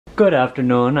Good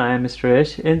afternoon, I am Mr.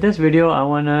 Ish. In this video I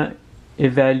want to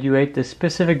evaluate the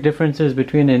specific differences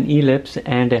between an ellipse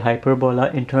and a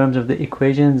hyperbola in terms of the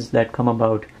equations that come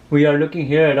about. We are looking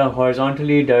here at a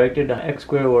horizontally directed x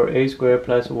squared over a squared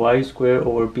plus y squared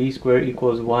over b squared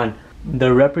equals 1.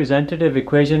 The representative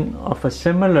equation of a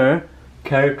similar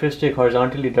characteristic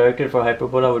horizontally directed for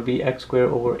hyperbola would be x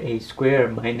squared over a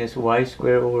squared minus y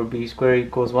squared over b squared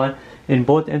equals 1. In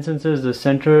both instances, the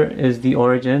center is the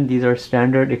origin. These are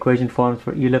standard equation forms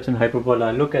for ellipse and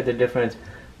hyperbola. Look at the difference.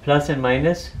 Plus and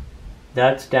minus,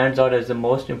 that stands out as the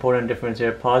most important difference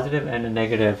here. Positive and a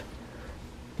negative.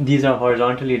 These are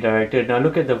horizontally directed. Now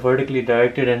look at the vertically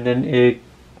directed, and then a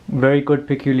very good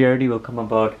peculiarity will come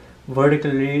about.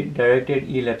 Vertically directed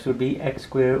ellipse would be x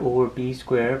squared over b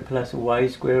squared plus y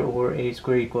squared over a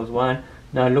squared equals 1.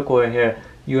 Now look over here.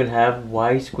 You will have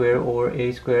y squared over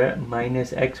a squared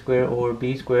minus x squared over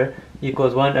b squared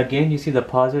equals 1. Again, you see the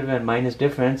positive and minus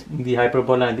difference, the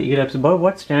hyperbola and the ellipse. But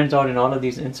what stands out in all of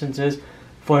these instances,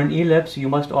 for an ellipse, you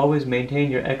must always maintain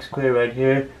your x squared right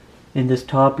here in this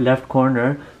top left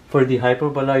corner. For the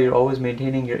hyperbola, you're always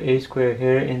maintaining your a squared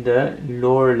here in the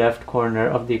lower left corner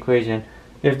of the equation.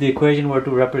 If the equation were to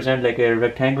represent like a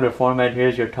rectangular format,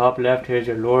 here's your top left, here's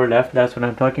your lower left, that's what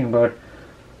I'm talking about.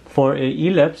 For a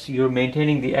ellipse, you're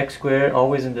maintaining the x squared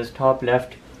always in this top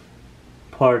left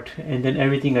part, and then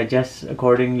everything adjusts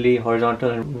accordingly,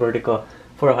 horizontal and vertical.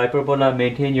 For a hyperbola,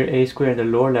 maintain your a squared in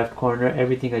the lower left corner,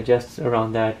 everything adjusts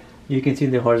around that. You can see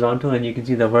the horizontal and you can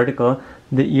see the vertical.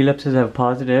 The ellipses have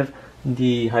positive,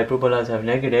 the hyperbolas have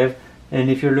negative,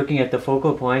 and if you're looking at the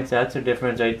focal points, that's the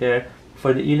difference right there.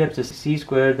 For the ellipse is c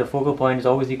squared, the focal point is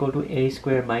always equal to a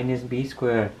squared minus b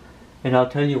squared. And I'll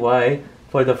tell you why.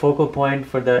 For the focal point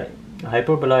for the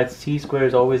hyperbola, c squared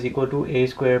is always equal to a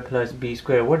squared plus b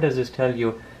squared. What does this tell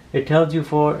you? It tells you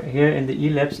for here in the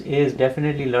ellipse, a is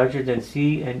definitely larger than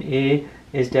c and a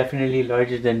is definitely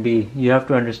larger than b. You have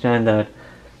to understand that,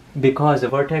 because the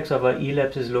vertex of an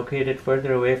ellipse is located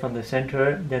further away from the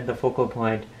center than the focal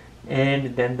point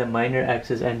and then the minor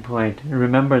axis endpoint.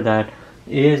 Remember that.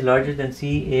 A is larger than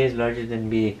c, a is larger than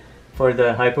b. For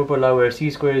the hyperbola where c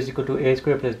squared is equal to a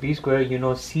squared plus b squared, you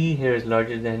know c here is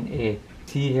larger than a,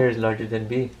 c here is larger than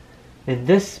b. In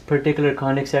this particular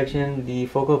conic section, the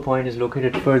focal point is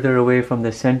located further away from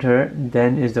the center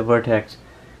than is the vertex.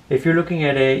 If you're looking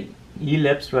at a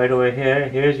ellipse right over here,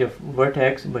 here's your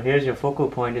vertex, but here's your focal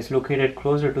point, it's located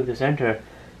closer to the center.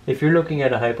 If you're looking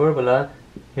at a hyperbola,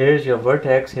 here's your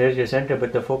vertex, here's your center,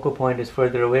 but the focal point is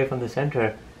further away from the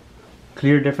center.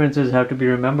 Clear differences have to be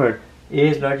remembered. A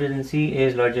is larger than c, a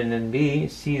is larger than b,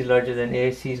 c is larger than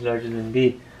a, c is larger than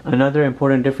b. Another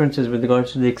important difference is with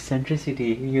regards to the eccentricity.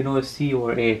 You know c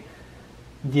or a.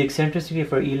 The eccentricity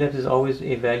for ellipse is always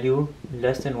a value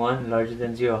less than 1, larger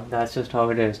than 0. That's just how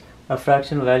it is. A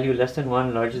fractional value less than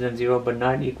 1, larger than 0, but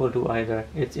not equal to either.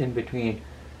 It's in between.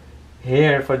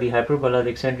 Here for the hyperbola, the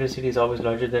eccentricity is always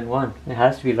larger than 1. It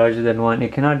has to be larger than 1.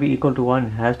 It cannot be equal to 1. It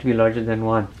has to be larger than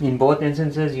 1. In both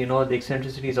instances, you know the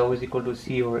eccentricity is always equal to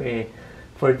c or a.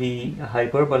 For the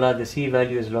hyperbola, the c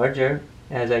value is larger.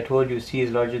 As I told you, c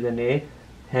is larger than a.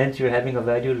 Hence, you're having a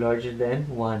value larger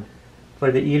than 1.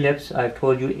 For the ellipse, I've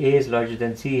told you a is larger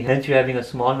than c. Hence, you're having a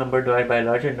small number divided by a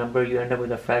larger number. You end up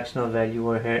with a fractional value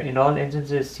over here. In all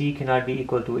instances, c cannot be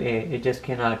equal to a. It just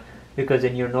cannot. Because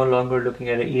then you're no longer looking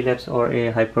at an ellipse or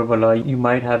a hyperbola. You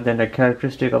might have then a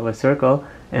characteristic of a circle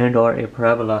and or a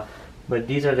parabola. But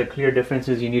these are the clear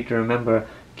differences you need to remember.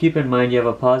 Keep in mind you have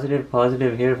a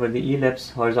positive here for the ellipse,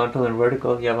 horizontal and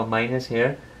vertical. You have a minus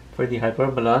here for the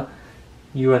hyperbola.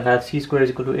 You will have c squared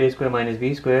is equal to a squared minus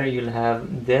b squared. You'll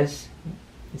have this,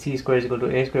 c squared is equal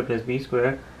to a squared plus b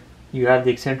squared. You have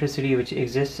the eccentricity which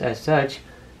exists as such.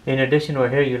 In addition, over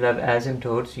here you'll have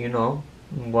asymptotes, you know.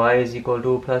 Y is equal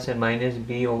to plus and minus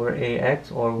b over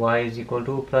ax, or y is equal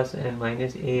to plus and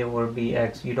minus a over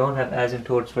bx. You don't have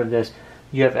asymptotes for this.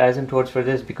 You have asymptotes for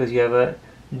this because you have a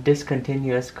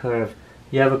discontinuous curve.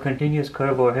 You have a continuous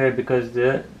curve over here because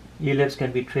the ellipse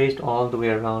can be traced all the way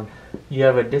around. You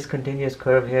have a discontinuous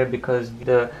curve here because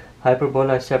the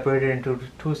hyperbola is separated into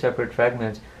two separate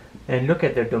fragments. And look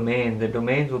at the domain. The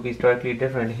domains will be starkly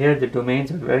different. Here the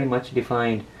domains are very much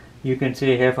defined. You can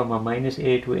say here from a minus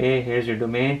a to a, here's your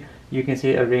domain. You can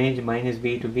say a range minus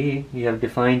b to b. You have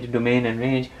defined domain and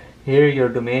range. Here your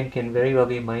domain can very well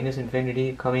be minus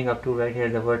infinity coming up to right here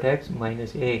the vertex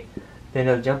minus a. Then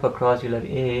it'll jump across, you'll have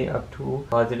a up to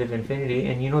positive infinity,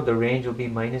 and you know the range will be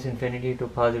minus infinity to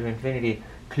positive infinity.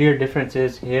 Clear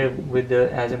differences here with the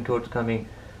asymptotes coming.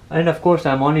 And of course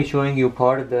I'm only showing you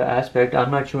part of the aspect. I'm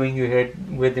not showing you here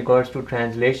with regards to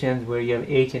translations where you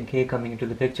have h and k coming into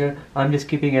the picture. I'm just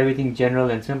keeping everything general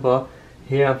and simple.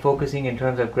 Here I'm focusing in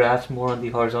terms of graphs more on the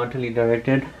horizontally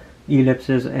directed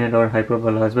ellipses and or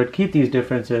hyperbolas, but keep these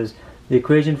differences. The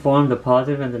equation form, the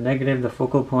positive and the negative, the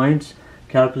focal points,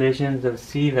 calculations, the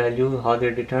C value, how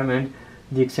they're determined,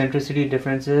 the eccentricity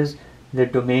differences, the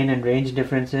domain and range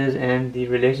differences, and the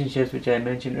relationships which I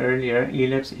mentioned earlier.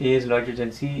 Ellipse A is larger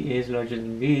than C, A is larger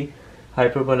than B,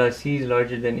 hyperbola C is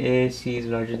larger than A, C is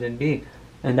larger than B.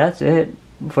 And that's it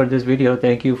for this video.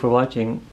 Thank you for watching.